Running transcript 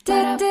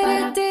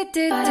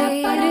Hello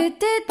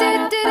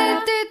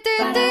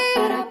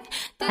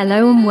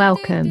and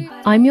welcome.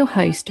 I'm your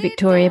host,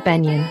 Victoria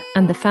Benyon,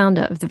 and the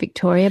founder of the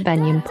Victoria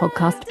Benyon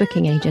Podcast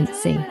Booking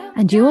Agency.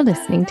 And you're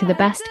listening to The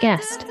Best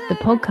Guest, the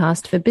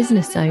podcast for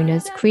business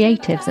owners,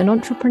 creatives, and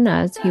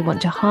entrepreneurs who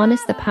want to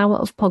harness the power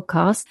of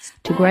podcasts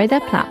to grow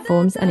their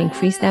platforms and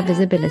increase their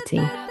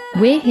visibility.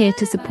 We're here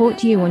to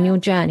support you on your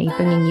journey,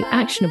 bringing you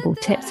actionable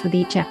tips with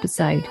each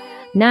episode.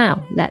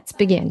 Now, let's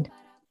begin.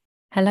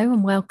 Hello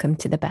and welcome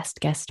to the Best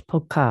Guest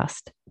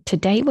podcast.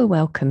 Today we're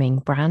welcoming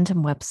brand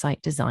and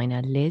website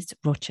designer Liz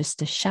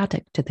Rochester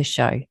Shaddock to the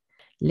show.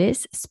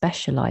 Liz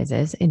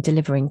specializes in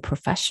delivering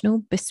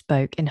professional,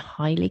 bespoke, and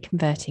highly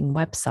converting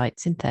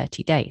websites in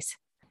 30 days.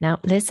 Now,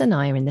 Liz and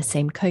I are in the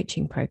same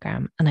coaching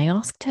program, and I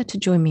asked her to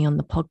join me on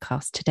the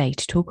podcast today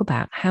to talk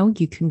about how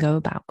you can go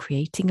about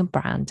creating a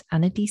brand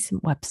and a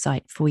decent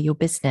website for your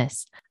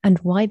business and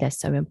why they're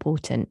so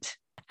important.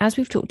 As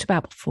we've talked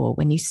about before,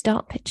 when you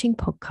start pitching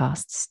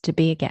podcasts to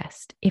be a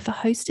guest, if a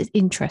host is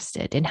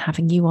interested in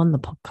having you on the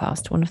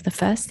podcast, one of the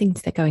first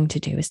things they're going to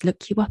do is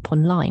look you up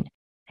online,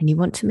 and you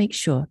want to make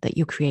sure that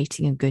you're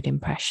creating a good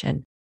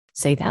impression.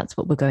 So that's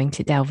what we're going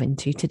to delve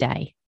into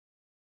today.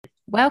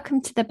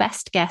 Welcome to the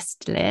Best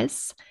Guest,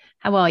 Liz.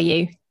 How are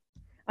you?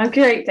 I'm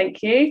great,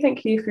 thank you.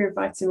 Thank you for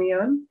inviting me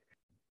on.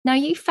 Now,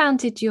 you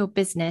founded your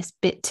business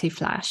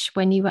Bit2Flash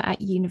when you were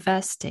at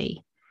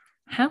university.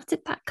 How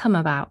did that come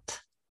about?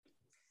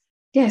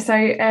 Yeah, so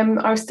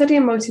I was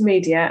studying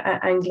multimedia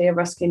at Anglia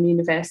Ruskin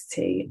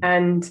University,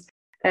 and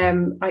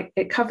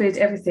it covered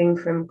everything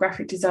from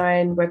graphic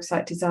design,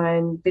 website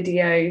design,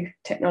 video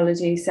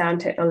technology, sound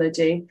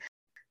technology.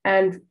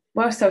 And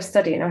whilst I was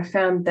studying, I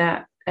found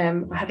that I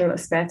had a lot of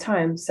spare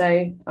time.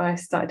 So I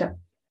started up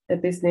a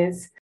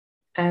business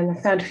and I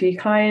found a few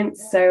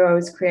clients. So I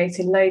was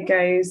creating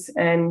logos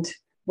and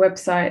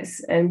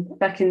websites. And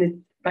back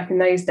in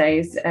those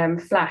days,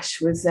 Flash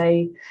was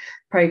a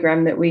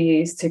program that we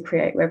use to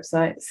create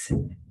websites.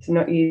 It's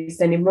not used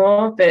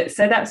anymore, but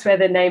so that's where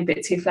the name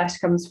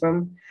Bit2Flash comes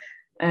from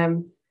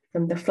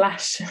the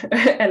Flash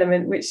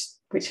element, which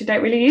I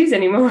don't really use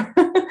anymore.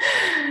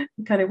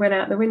 Kind of went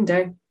out the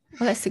window.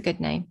 Well, that's a good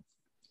name.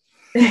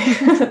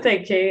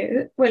 Thank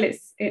you. Well,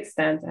 it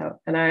stands out,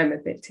 and I am a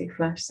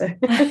Bit2Flash, so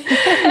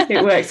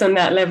it works on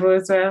that level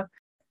as well.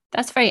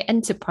 That's very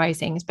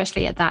enterprising,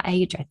 especially at that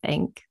age, I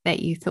think,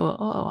 that you thought,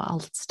 oh, I'll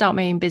start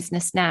my own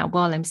business now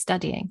while I'm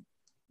studying.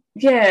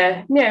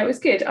 Yeah, it was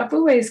good. I've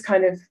always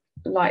kind of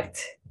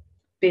liked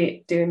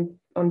doing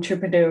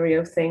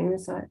entrepreneurial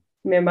things.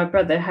 Me and my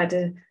brother had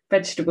a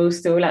vegetable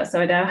stall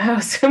outside our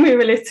house when we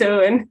were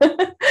little, and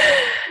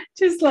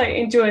just like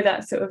enjoy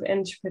that sort of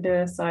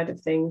entrepreneur side of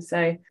things.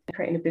 So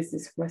creating a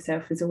business for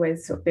myself has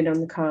always sort of been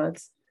on the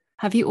cards.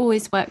 Have you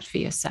always worked for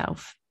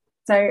yourself?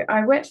 So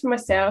I worked for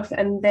myself,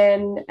 and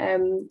then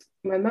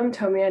my mum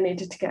told me I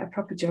needed to get a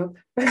proper job.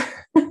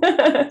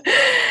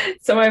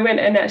 So I went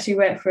and actually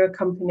worked for a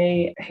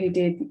company who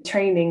did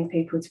training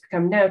people to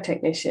become nail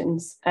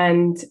technicians.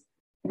 And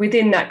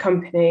within that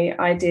company,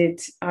 I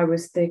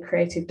was the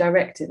creative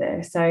director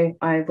there. So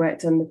I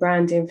worked on the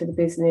branding for the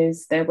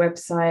business, their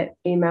website,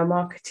 email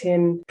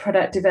marketing,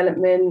 product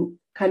development,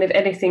 kind of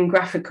anything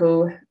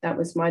graphical. That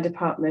was my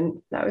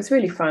department. That was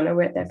really fun. I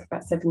worked there for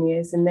about 7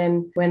 years. And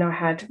then when I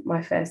had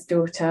my first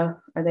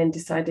daughter, I then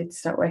decided to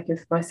start working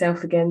for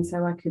myself again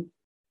so I could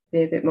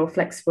be a bit more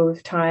flexible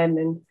with time.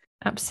 And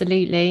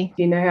absolutely.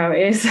 You know how it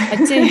is. I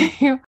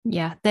do.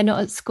 Yeah. They're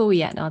not at school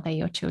yet, are they,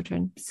 your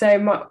children? So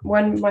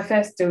my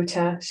first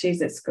daughter,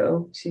 she's at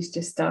school. She's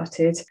just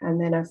started.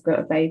 And then I've got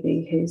a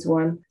baby who's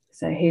 1.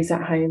 So he's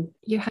at home.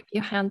 You have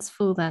your hands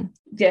full then?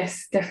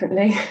 Yes,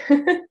 definitely.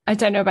 I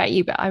don't know about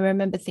you, but I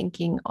remember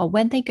thinking,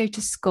 when they go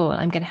to school,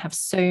 I'm going to have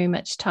so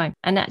much time.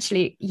 And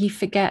actually, you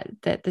forget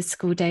that the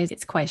school days,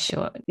 it's quite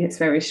short. It's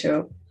very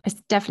short.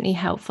 It's definitely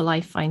helpful,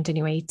 I find,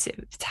 anyway, to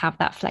have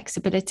that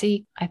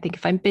flexibility. I think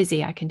if I'm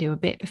busy, I can do a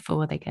bit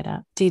before they get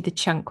up, do the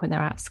chunk when they're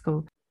at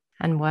school,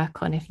 and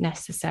work on if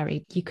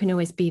necessary. You can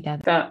always be there.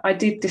 But I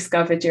did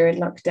discover during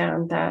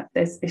lockdown that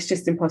it's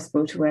just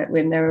impossible to work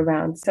when they're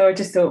around. So I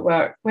just thought,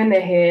 well, when they're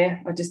here,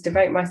 I'll just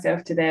devote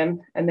myself to them.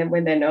 And then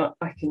when they're not,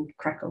 I can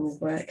crack on with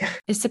work.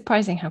 It's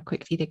surprising how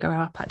quickly they grow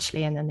up,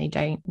 actually, and then they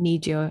don't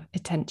need your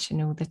attention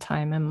all the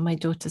time. And my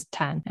daughter's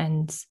 10,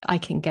 and I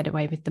can get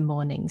away with the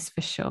mornings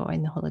for sure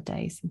in the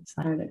holidays.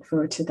 I look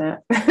forward to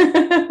that.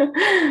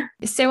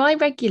 So I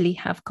regularly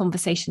have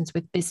conversations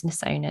with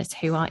business owners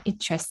who are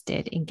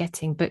interested in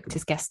getting booked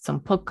as guests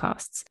on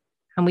podcasts.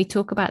 And we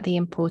talk about the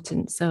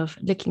importance of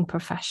looking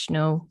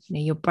professional,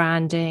 your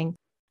branding,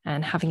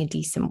 and having a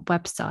decent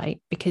website.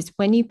 Because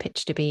when you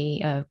pitch to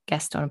be a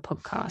guest on a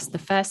podcast, the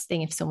first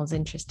thing, if someone's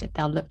interested,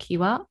 they'll look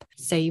you up.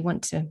 So you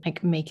want to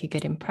make a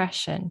good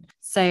impression.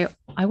 So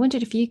I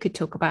wondered if you could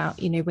talk about,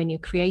 when you're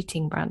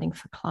creating branding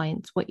for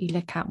clients, what you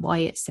look at, why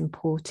it's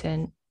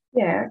important.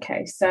 Yeah,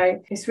 okay.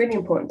 So it's really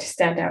important to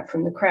stand out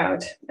from the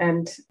crowd,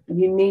 and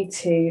you need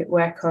to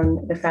work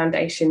on the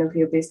foundation of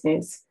your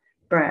business.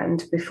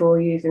 brand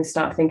before you even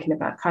start thinking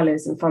about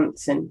colours and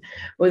fonts and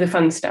all the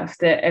fun stuff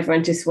that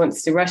everyone just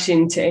wants to rush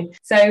into.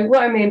 So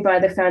what I mean by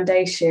the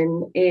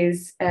foundation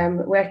is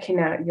working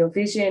out your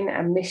vision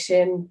and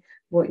mission,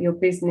 what your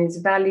business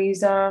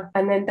values are,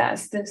 and then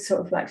that's the sort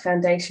of like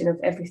foundation of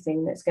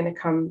everything that's going to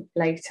come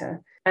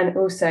later. And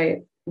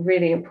also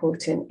really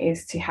important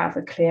is to have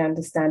a clear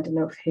understanding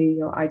of who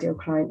your ideal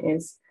client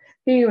is,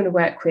 who you want to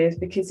work with,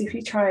 because if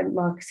you try and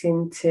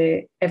marketing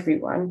to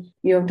everyone,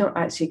 you're not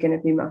actually going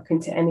to be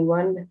marketing to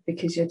anyone,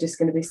 because you're just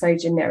going to be so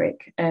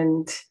generic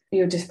and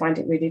you'll just find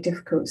it really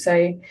difficult.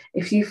 So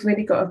if you've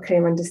really got a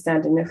clear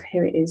understanding of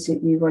who it is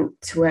that you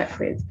want to work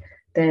with,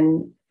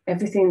 then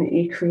everything that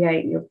you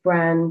create, your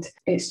brand,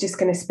 it's just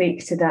going to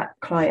speak to that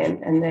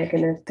client, and they're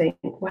going to think,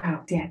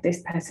 wow, yeah,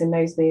 this person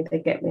knows me, they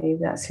get me,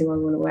 that's who I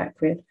want to work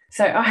with.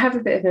 So I have a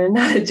bit of an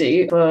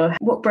analogy for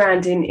what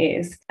branding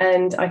is,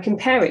 and I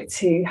compare it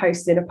to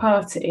hosting a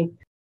party.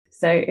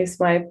 So it's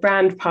my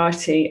brand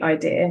party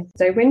idea.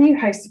 So when you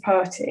host a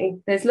party,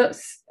 there's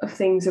lots of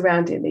things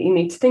around it that you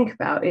need to think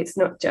about. It's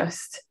not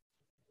just,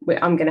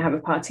 I'm going to have a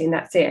party and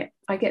that's it.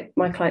 I get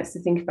my clients to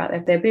think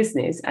about their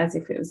business as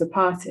if it was a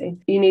party.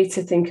 You need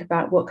to think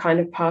about what kind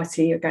of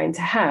party you're going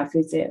to have.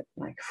 Is it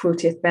like a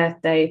 40th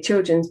birthday,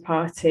 children's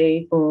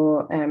party,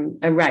 or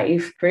a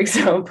rave, for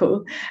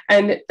example?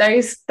 And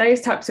those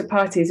types of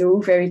parties are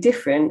all very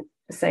different.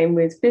 Same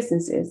with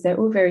businesses, they're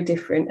all very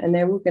different, and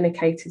they're all going to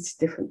cater to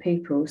different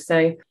people.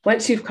 So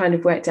once you've kind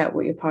of worked out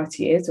what your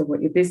party is or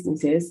what your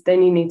business is,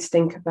 then you need to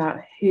think about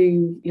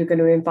who you're going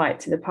to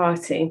invite to the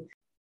party.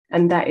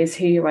 And that is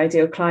who your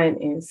ideal client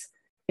is.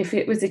 If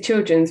it was a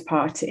children's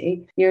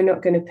party, you're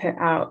not going to put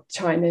out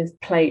china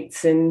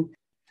plates and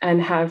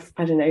have,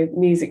 I don't know,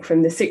 music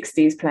from the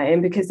 60s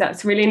playing, because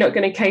that's really not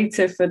going to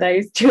cater for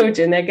those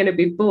children. They're going to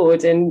be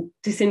bored and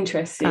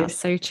disinterested. That's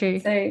so true.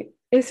 So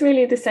it's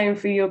really the same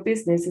for your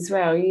business as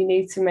well. You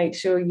need to make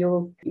sure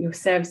your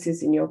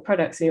services and your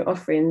products and your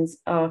offerings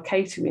are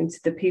catering to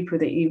the people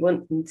that you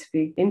want them to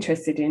be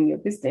interested in your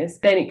business.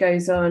 Then it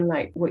goes on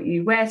like what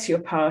you wear to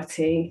your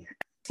party.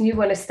 You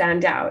want to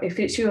stand out. If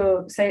it's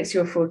your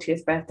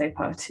 40th birthday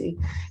party,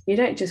 you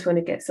don't just want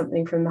to get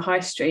something from the high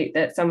street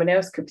that someone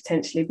else could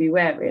potentially be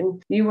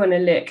wearing. You want to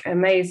look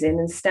amazing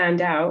and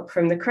stand out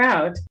from the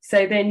crowd.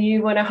 So then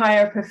you want to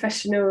hire a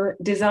professional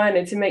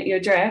designer to make your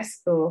dress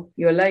or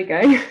your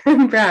logo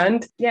and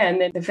brand. Yeah, and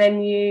then the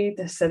venue,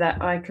 so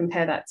that I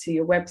compare that to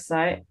your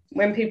website.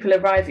 When people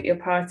arrive at your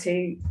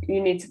party, you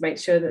need to make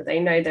sure that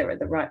they know they're at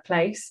the right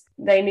place.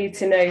 They need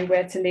to know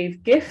where to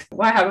leave gifts.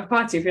 Why have a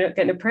party if you're not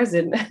getting a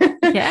present?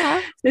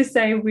 Yeah. The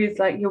same with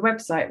like your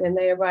website. When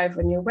they arrive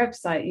on your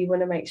website, you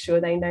want to make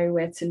sure they know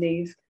where to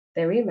leave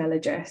their email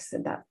address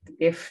and that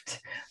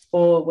gift,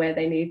 or where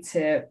they need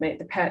to make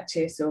the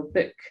purchase or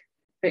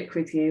book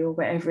with you, or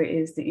whatever it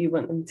is that you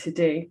want them to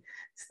do.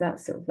 So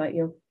that's sort of like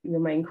your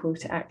main call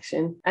to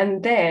action.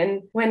 And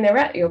then when they're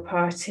at your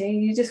party,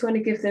 you just want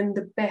to give them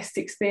the best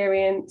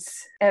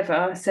experience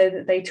ever, so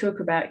that they talk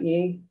about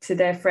you to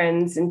their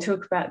friends and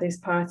talk about this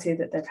party,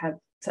 that they've had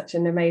such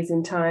an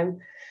amazing time.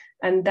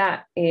 And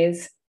that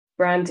is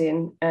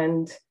branding.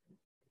 And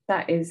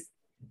that is,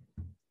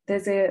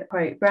 there's a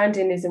quote,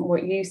 branding isn't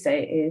what you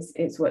say it is,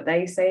 it's what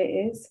they say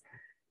it is.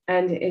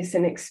 And it's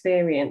an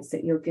experience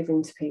that you're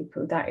giving to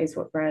people. That is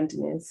what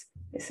branding is.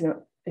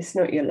 It's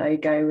not your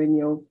logo and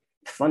your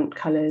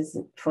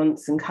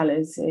fonts and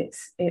colours.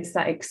 It's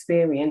that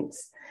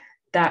experience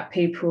that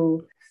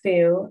people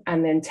feel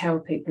and then tell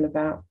people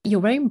about.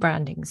 Your own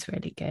branding's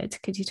really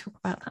good. Could you talk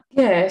about that?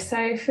 Yeah,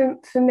 so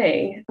for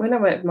me, when I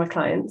work with my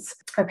clients,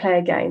 I play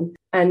a game,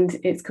 and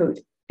it's called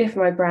If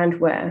My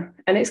Brand Were,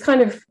 and it's kind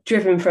of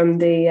driven from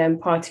the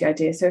party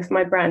idea. So if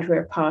my brand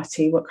were a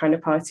party, what kind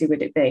of party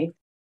would it be?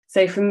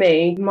 So for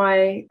me,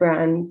 my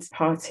brand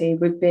party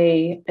would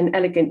be an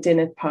elegant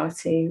dinner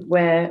party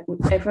where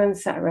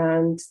everyone's sat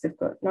around, they've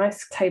got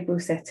nice table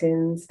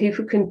settings,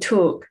 people can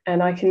talk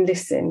and I can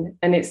listen.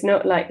 And it's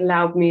not like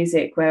loud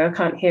music where I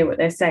can't hear what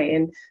they're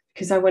saying,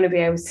 because I want to be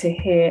able to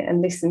hear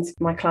and listen to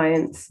my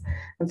clients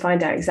and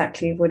find out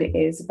exactly what it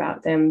is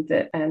about them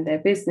and their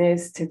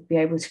business, to be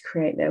able to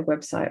create their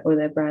website or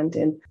their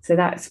branding. So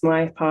that's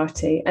my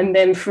party. And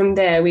then from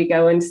there, we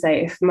go and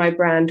say, if my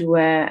brand were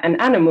an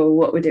animal,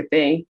 what would it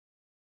be?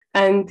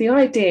 And the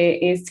idea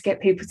is to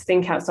get people to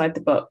think outside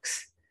the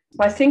box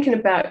by thinking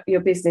about your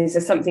business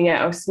as something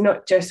else,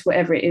 not just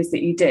whatever it is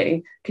that you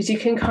do, because you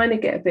can kind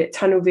of get a bit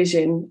tunnel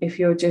vision if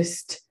you're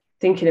just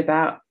thinking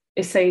about,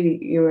 say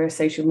you're a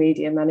social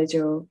media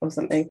manager or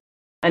something,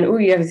 and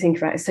all you ever think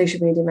about is social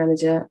media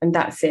manager, and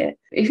that's it.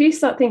 If you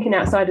start thinking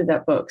outside of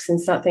that box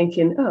and start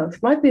thinking, oh,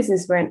 if my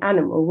business were an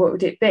animal, what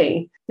would it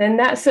be? Then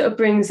that sort of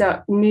brings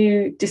up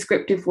new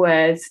descriptive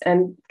words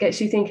and gets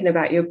you thinking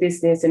about your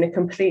business in a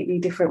completely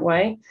different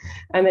way.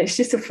 And it's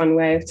just a fun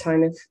way of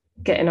kind of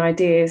getting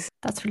ideas.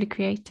 That's really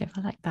creative.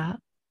 I like that.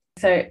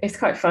 So it's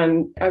quite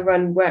fun. I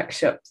run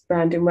workshops,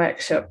 branding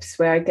workshops,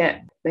 where I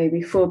get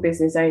maybe 4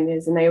 business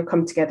owners and they all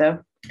come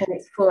together. And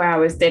it's 4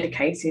 hours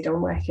dedicated on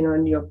working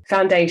on your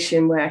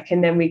foundation work.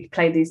 And then we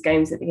play these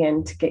games at the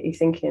end to get you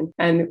thinking.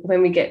 And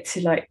when we get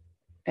to like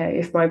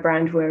if my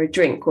brand were a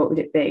drink, what would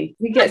it be?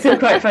 We get some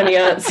quite funny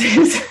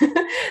answers.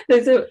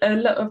 There's a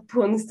lot of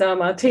porn star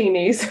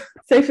martinis.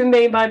 So for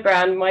me, my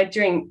brand, my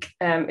drink,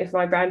 if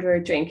my brand were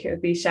a drink, it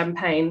would be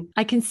champagne.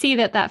 I can see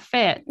that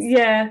fits.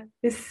 Yeah,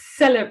 it's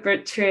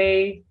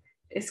celebratory.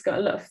 It's got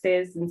a lot of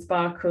fizz and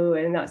sparkle,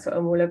 and that's what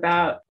I'm all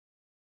about.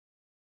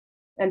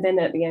 And then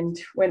at the end,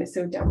 when it's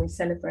all done, we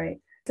celebrate.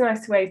 It's a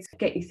nice way to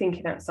get you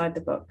thinking outside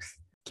the box.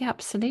 Yeah,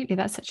 absolutely.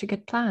 That's such a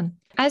good plan.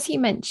 As you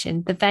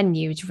mentioned, the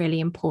venue is really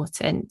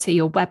important to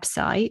your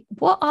website.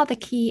 What are the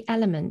key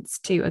elements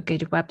to a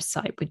good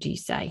website, would you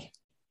say?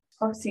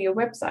 Obviously, your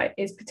website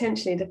is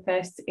potentially the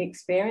first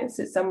experience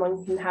that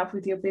someone can have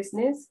with your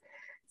business.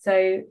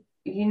 So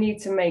you need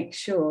to make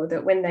sure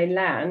that when they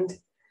land,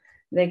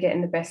 they're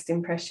getting the best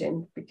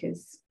impression,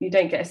 because you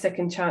don't get a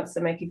second chance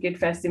to make a good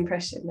first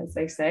impression, as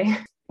they say.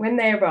 When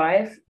they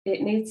arrive,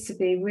 it needs to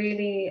be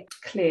really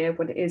clear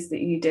what it is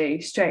that you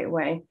do straight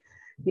away.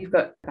 You've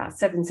got about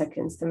 7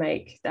 seconds to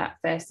make that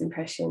first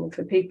impression. And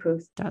for people,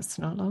 that's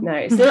not long. No,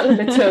 it's not long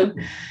at all.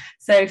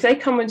 So if they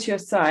come onto your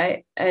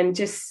site and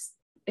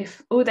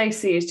if all they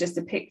see is just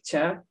a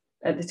picture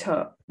at the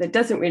top that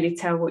doesn't really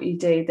tell what you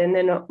do, then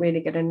they're not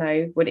really going to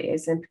know what it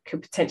is and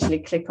could potentially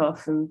click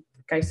off and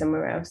go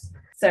somewhere else.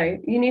 So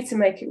you need to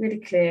make it really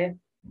clear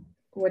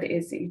what it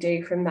is that you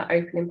do from that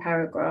opening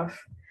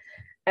paragraph.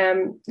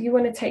 You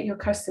want to take your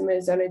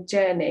customers on a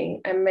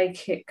journey and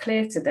make it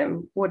clear to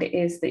them what it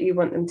is that you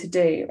want them to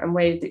do and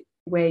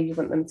where you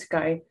want them to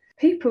go.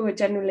 People are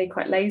generally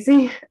quite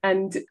lazy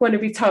and want to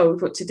be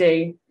told what to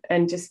do,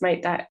 and just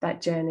make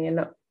that journey a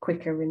lot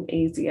quicker and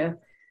easier.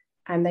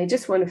 And they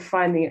just want to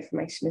find the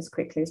information as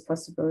quickly as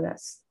possible.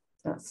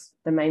 That's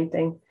the main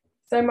thing.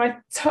 So my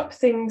top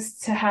things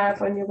to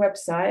have on your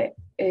website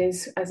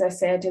is, as I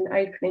said, an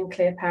opening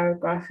clear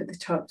paragraph at the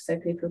top, so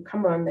people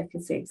come on, they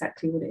can see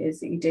exactly what it is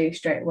that you do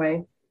straight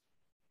away.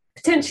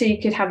 Potentially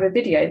you could have a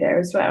video there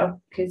as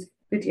well, because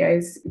video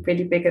is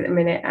really big at the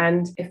minute,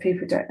 and if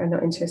people are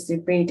not interested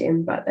in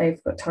reading but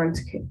they've got time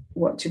to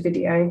watch a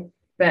video.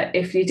 But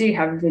if you do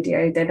have a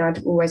video, then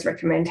I'd always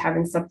recommend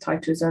having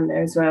subtitles on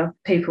there as well.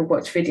 People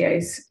watch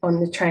videos on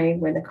the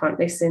train when they can't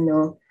listen,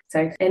 or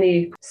so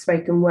any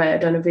spoken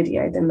word on a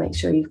video, then make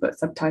sure you've got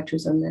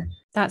subtitles on there.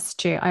 That's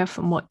true. I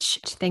often watch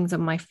things on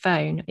my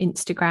phone,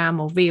 Instagram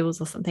or Reels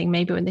or something,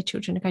 maybe when the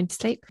children are going to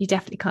sleep. You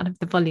definitely can't have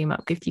the volume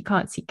up if you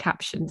can't see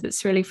captions.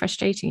 It's really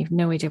frustrating. You have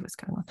no idea what's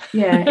going on.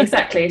 Yeah,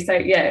 exactly. So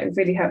yeah, it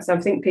really helps. I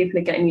think people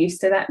are getting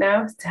used to that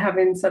now, to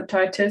having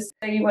subtitles.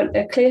 So you want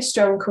a clear,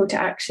 strong call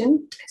to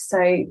action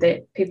so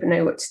that people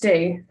know what to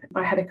do.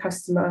 I had a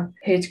customer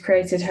who'd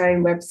created her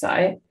own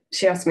website.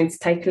 She asked me to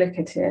take a look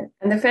at it.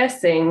 And the first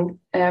thing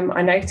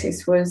I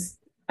noticed was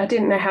I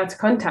didn't know how to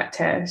contact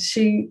her.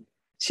 She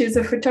was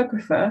a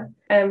photographer.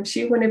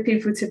 She wanted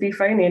people to be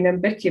phoning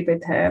and booking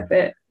with her,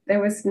 but there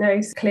was no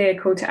clear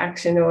call to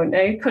action or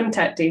no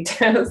contact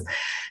details.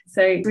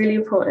 So it's really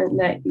important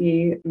that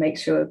you make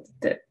sure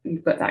that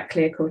you've got that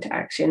clear call to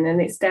action and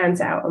it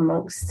stands out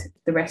amongst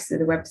the rest of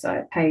the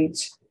website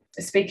page.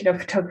 Speaking of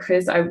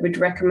photographers, I would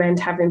recommend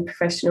having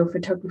professional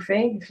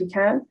photography if you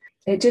can.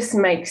 It just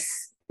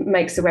makes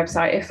the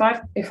website,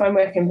 if I'm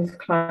working with a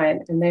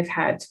client and they've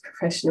had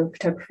professional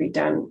photography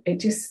done, it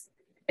just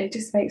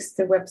makes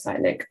the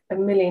website look a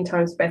million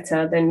times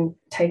better than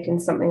taking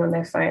something on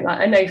their phone. Like,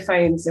 I know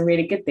phones are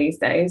really good these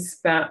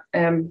days, but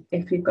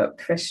if you've got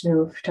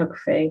professional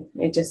photography,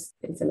 it's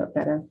a lot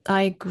better.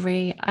 I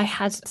agree. I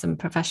had some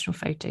professional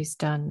photos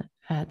done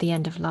at the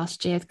end of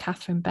last year with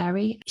Catherine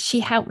Berry. She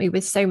helped me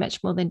with so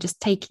much more than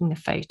just taking the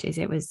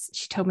photos.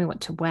 She told me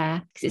what to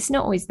wear, because it's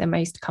not always the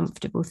most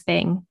comfortable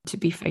thing to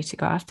be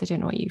photographed. I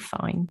don't know what you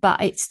find,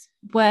 but it's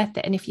worth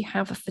it. And if you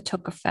have a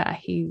photographer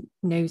who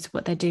knows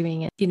what they're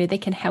doing, they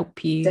can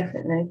help you.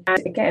 Definitely.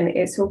 And again,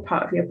 it's all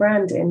part of your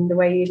branding, the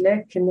way you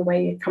look and the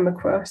way you come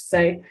across.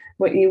 So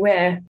what you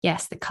wear.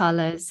 Yes, the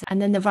colours,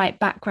 and then the right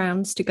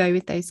backgrounds to go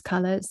with those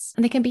colours.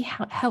 And they can be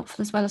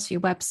helpful as well as for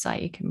your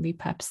website. You can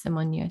repurpose them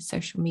on your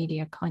social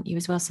media, can't you,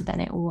 as well? So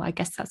then I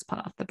guess that's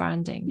part of the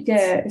branding.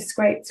 Yeah, it's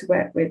great to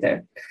work with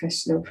a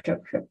professional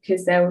photographer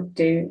because they'll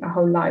do a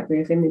whole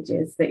library of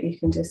images that you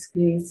can just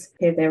use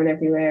here, there and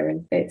everywhere.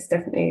 And it's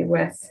definitely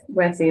worth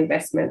the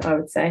investment, I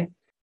would say.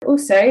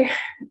 Also,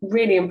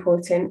 really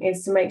important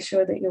is to make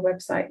sure that your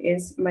website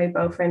is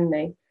mobile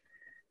friendly.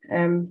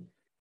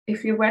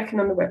 If you're working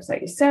on the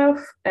website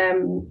yourself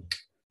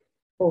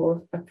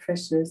or a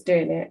professional is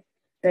doing it,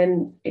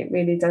 then it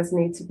really does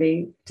need to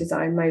be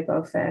designed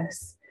mobile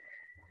first.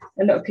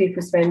 A lot of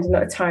people spend a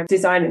lot of time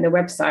designing their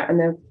website on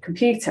their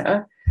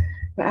computer,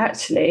 but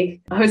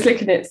actually I was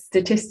looking at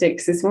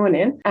statistics this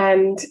morning,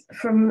 and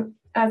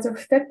as of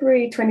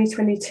February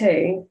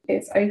 2022,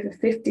 it's over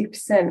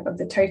 50% of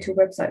the total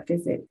website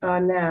visits are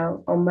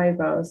now on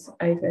mobiles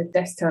over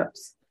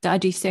desktops. I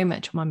do so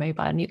much on my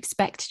mobile, and you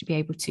expect to be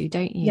able to,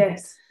 don't you?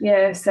 Yes,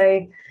 yeah.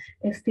 So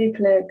if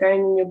people are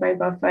going on your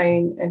mobile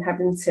phone and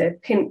having to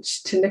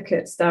pinch to look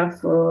at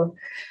stuff, or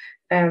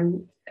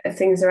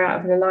things are out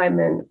of an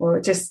alignment, or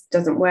it just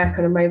doesn't work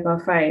on a mobile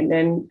phone,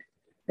 then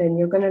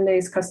you're going to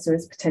lose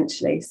customers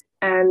potentially.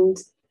 And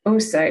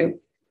Also,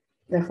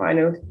 the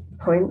final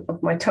point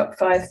of my top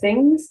 5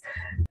 things,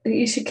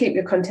 you should keep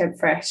your content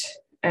fresh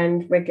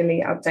and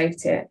regularly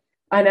update it.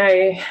 I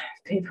know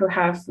people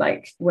have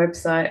like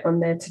website on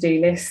their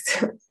to-do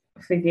list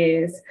for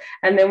years,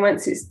 and then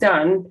once it's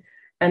done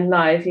and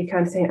live, you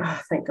kind of think,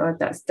 oh, thank God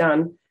that's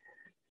done.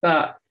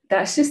 But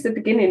that's just the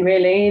beginning,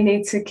 really. You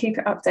need to keep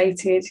it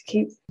updated,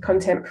 keep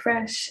content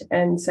fresh.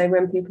 And so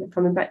when people are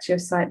coming back to your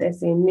site, they're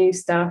seeing new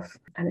stuff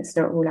and it's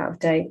not all out of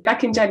date.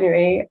 Back in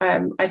January,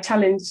 I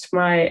challenged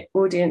my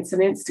audience on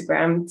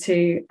Instagram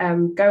to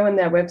go on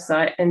their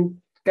website and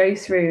go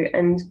through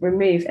and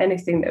remove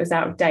anything that was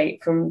out of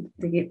date from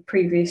the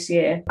previous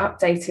year,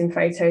 updating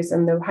photos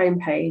on the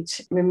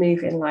homepage,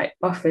 removing like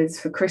offers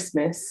for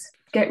Christmas.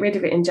 Get rid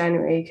of it in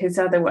January, because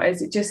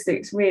otherwise it just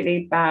looks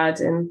really bad.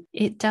 And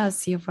it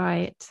does, you're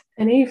right.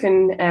 And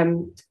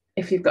even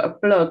if you've got a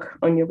blog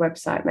on your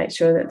website, make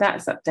sure that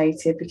that's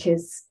updated,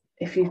 because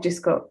if you've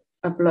just got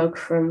a blog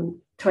from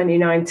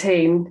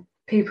 2019,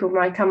 people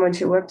might come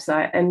onto your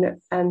website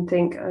and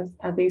think,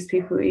 are these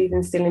people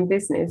even still in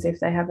business if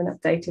they haven't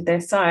updated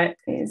their site?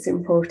 It's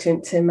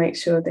important to make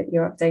sure that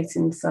you're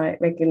updating the site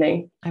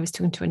regularly. I was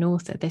talking to an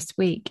author this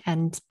week,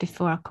 and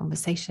before our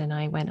conversation,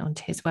 I went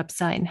onto his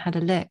website and had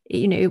a look.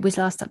 It was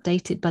last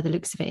updated by the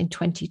looks of it in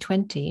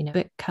 2020,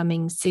 book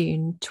coming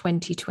soon,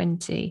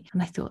 2020.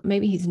 And I thought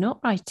maybe he's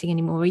not writing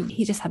anymore.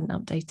 He just hadn't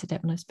updated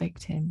it when I spoke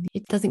to him.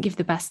 It doesn't give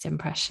the best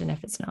impression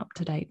if it's not up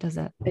to date, does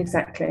it?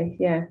 Exactly,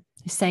 yeah.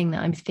 Saying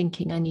that, I'm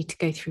thinking I need to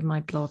go through my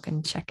blog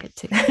and check it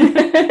too.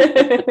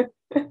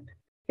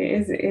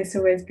 It's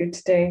always good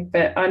to do,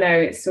 but I know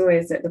it's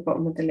always at the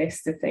bottom of the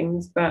list of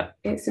things, but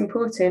it's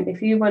important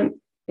if you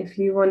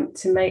want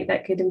to make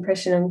that good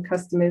impression on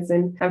customers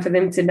and for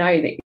them to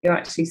know that you're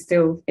actually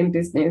still in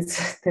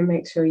business, then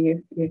make sure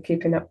you're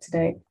keeping up to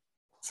date.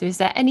 So is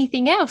there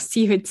anything else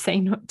you would say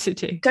not to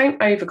do? Don't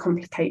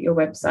overcomplicate your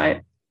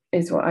website,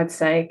 is what I'd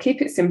say.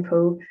 Keep it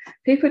simple.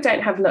 People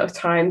don't have a lot of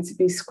time to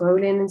be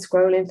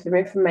scrolling through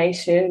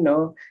information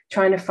or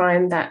trying to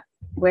find that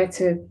where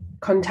to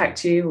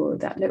contact you or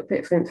that little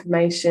bit of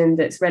information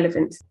that's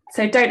relevant.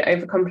 So don't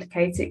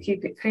overcomplicate it.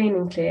 Keep it clean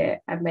and clear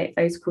and make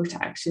those call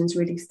to actions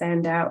really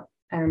stand out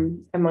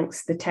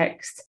amongst the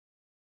text.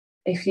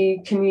 If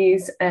you can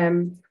use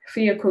for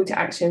your call to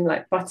action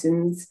like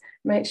buttons,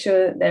 make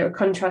sure that they're a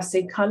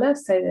contrasting colour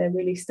so they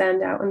really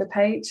stand out on the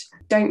page.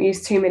 Don't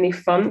use too many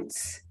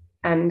fonts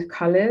and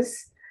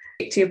colours.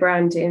 Stick to your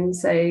branding.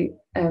 So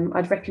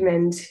I'd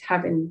recommend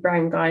having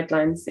brand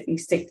guidelines that you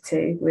stick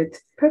to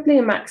with probably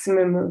a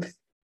maximum of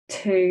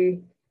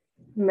 2,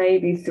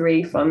 maybe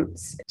 3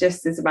 fonts,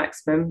 just as a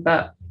maximum,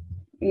 but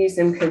use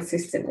them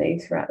consistently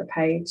throughout the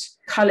page.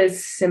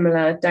 Colours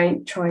similar,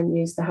 don't try and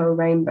use the whole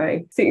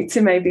rainbow. Stick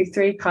to maybe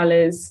 3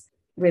 colours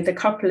with a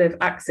couple of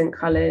accent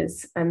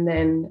colours and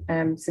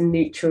then some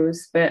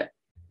neutrals, but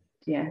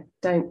yeah,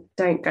 don't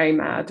go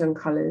mad on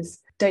colours.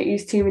 Don't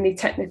use too many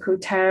technical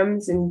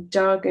terms and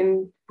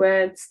jargon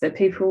words that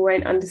people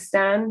won't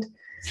understand,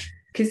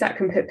 because that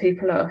can put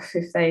people off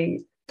if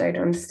they don't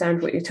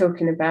understand what you're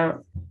talking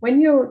about.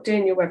 When you're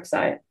doing your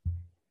website,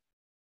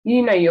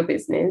 you know your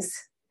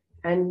business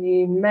and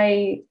you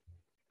may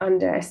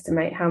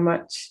underestimate how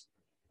much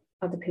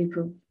other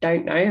people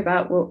don't know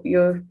about what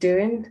you're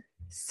doing.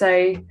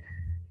 So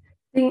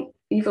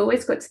you've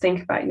always got to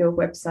think about your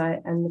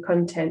website and the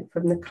content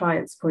from the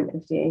client's point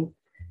of view.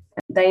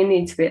 They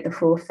need to be at the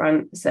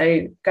forefront.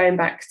 So going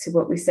back to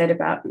what we said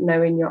about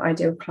knowing your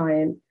ideal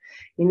client,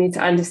 you need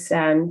to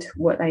understand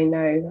what they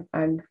know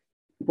and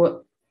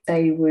what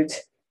they would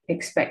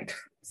expect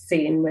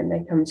seeing when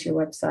they come to your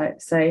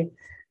website. So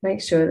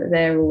make sure that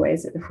they're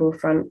always at the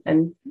forefront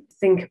and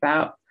think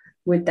about,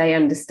 would they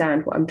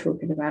understand what I'm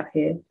talking about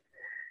here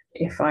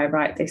if I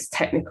write this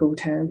technical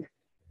term?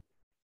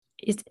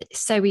 It's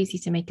so easy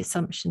to make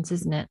assumptions,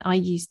 isn't it? I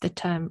used the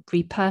term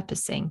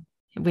repurposing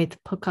with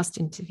a podcast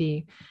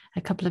interview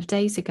a couple of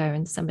days ago,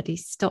 and somebody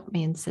stopped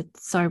me and said,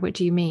 sorry, what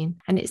do you mean?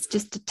 And it's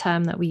just a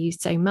term that we use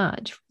so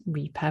much,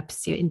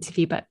 repurpose your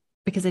interview, but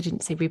because I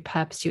didn't say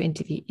repurpose your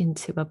interview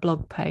into a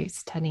blog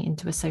post, turning it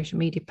into a social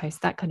media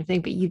post, that kind of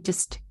thing, but you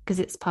just, because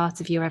it's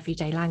part of your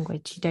everyday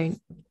language, you don't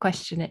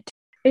question it.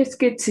 It's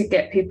good to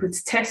get people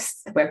to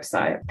test the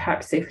website,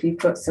 perhaps if you've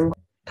got some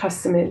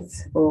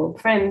customers or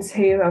friends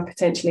who are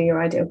potentially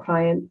your ideal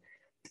client,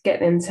 get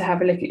them to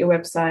have a look at your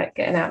website,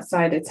 get an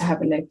outsider to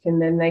have a look,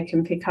 and then they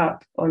can pick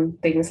up on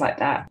things like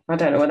that. I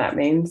don't know what that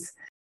means.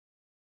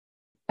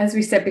 As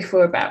we said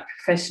before about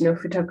professional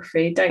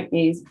photography, don't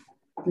use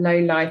low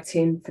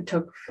lighting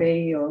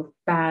photography or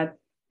bad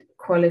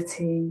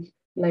quality,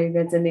 low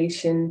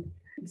resolution.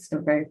 It's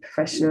not very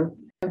professional.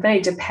 A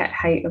major pet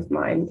hate of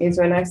mine is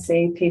when I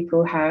see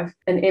people have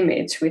an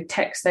image with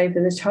text over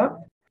the top.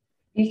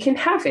 You can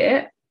have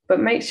it, but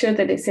make sure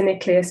that it's in a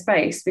clear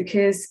space,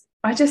 because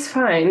I just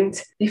find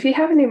if you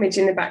have an image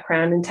in the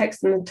background and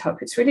text on the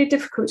top, it's really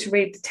difficult to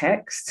read the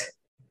text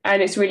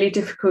and it's really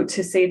difficult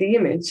to see the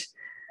image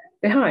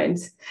behind.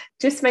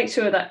 Just make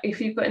sure that if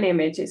you've got an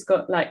image, it's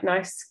got like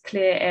nice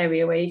clear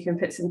area where you can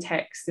put some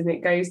text and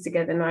it goes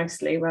together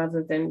nicely,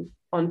 rather than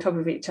on top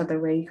of each other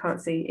where you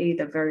can't see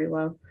either very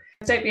well.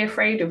 Don't be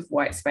afraid of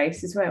white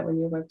space as well on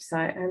your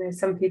website. I know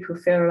some people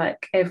feel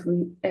like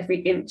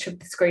every inch of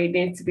the screen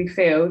needs to be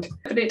filled,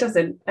 but it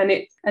doesn't. And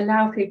it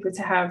allows people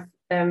to have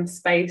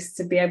space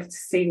to be able to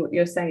see what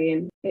you're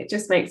saying. It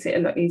just makes it a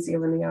lot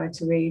easier on the eye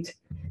to read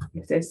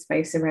if there's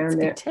space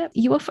around it. Tip.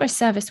 You offer a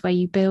service where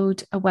you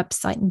build a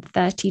website in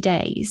 30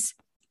 days.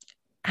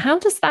 How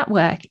does that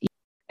work?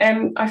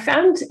 I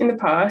found in the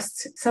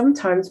past,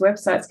 sometimes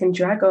websites can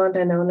drag on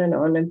and on and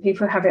on, and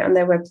people have it on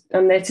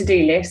their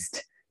to-do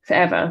list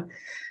forever.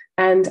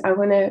 And I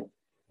want to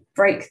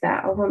break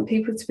that. I want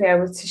people to be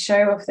able to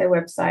show off their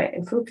website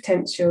in full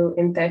potential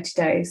in 30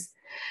 days.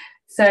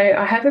 So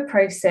I have a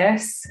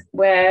process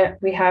where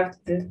we have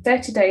the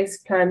 30 days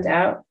planned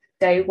out.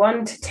 Day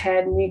 1 to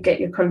 10, you get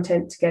your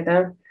content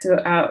together,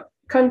 sort out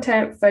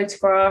content,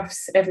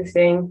 photographs,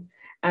 everything,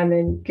 and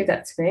then give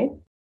that to me.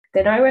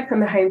 Then I work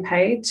on the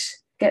homepage,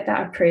 get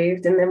that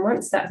approved. And then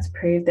once that's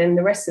approved, then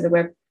the rest of the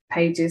web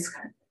pages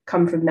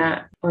come from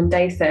that. On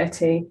day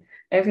 30,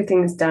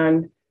 everything's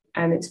done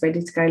and it's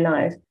ready to go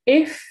live.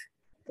 If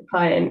the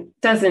client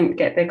doesn't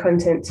get their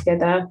content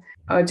together,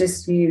 I'll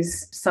just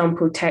use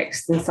sample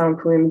text and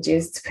sample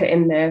images to put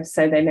in there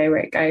so they know where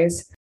it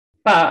goes.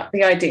 But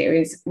the idea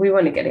is we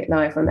want to get it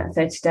live on that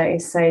 30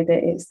 days so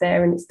that it's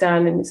there and it's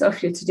done and it's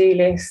off your to-do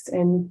list.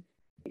 And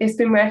it's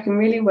been working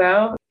really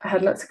well. I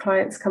had lots of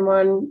clients come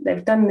on,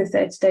 they've done the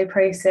 30-day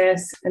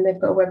process and they've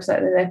got a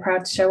website that they're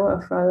proud to show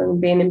off rather than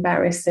being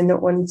embarrassed and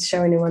not wanting to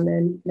show anyone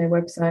their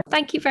website.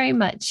 Thank you very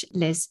much,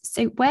 Liz.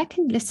 So where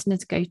can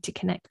listeners go to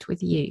connect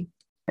with you?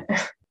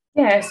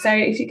 Yeah, so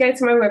if you go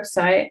to my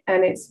website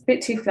and it's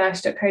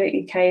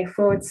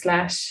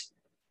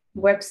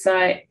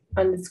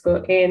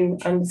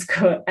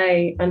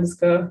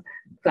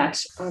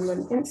bit2flash.co.uk/website_in_a_flash. I'm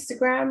on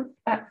Instagram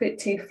at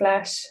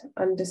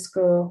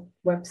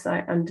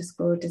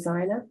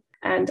bit2flash_website_designer.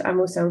 And I'm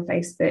also on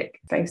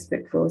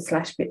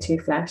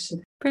Facebook/bit2flash.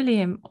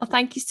 Brilliant. Well,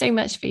 thank you so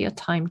much for your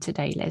time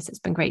today, Liz. It's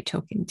been great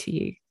talking to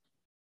you.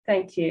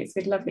 Thank you. It's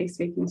been lovely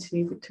speaking to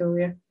you,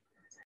 Victoria.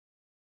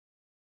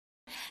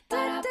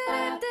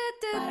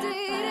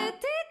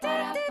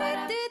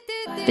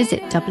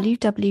 Visit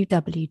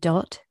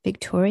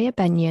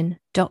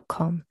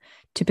www.victoriabenyon.com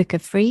to book a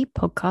free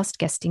podcast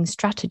guesting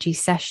strategy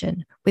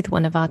session with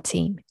one of our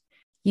team.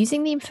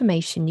 Using the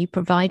information you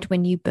provide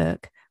when you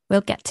book,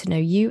 we'll get to know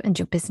you and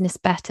your business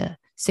better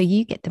so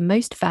you get the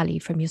most value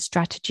from your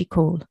strategy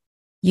call.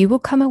 You will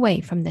come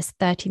away from this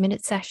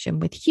 30-minute session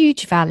with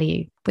huge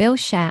value. We'll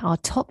share our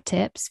top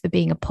tips for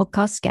being a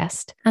podcast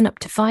guest and up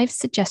to 5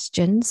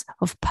 suggestions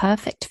of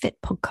perfect fit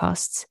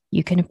podcasts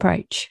you can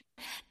approach.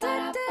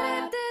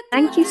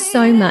 Thank you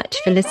so much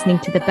for listening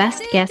to the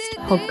Best Guest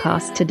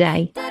podcast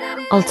today.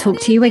 I'll talk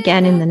to you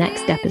again in the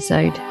next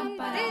episode.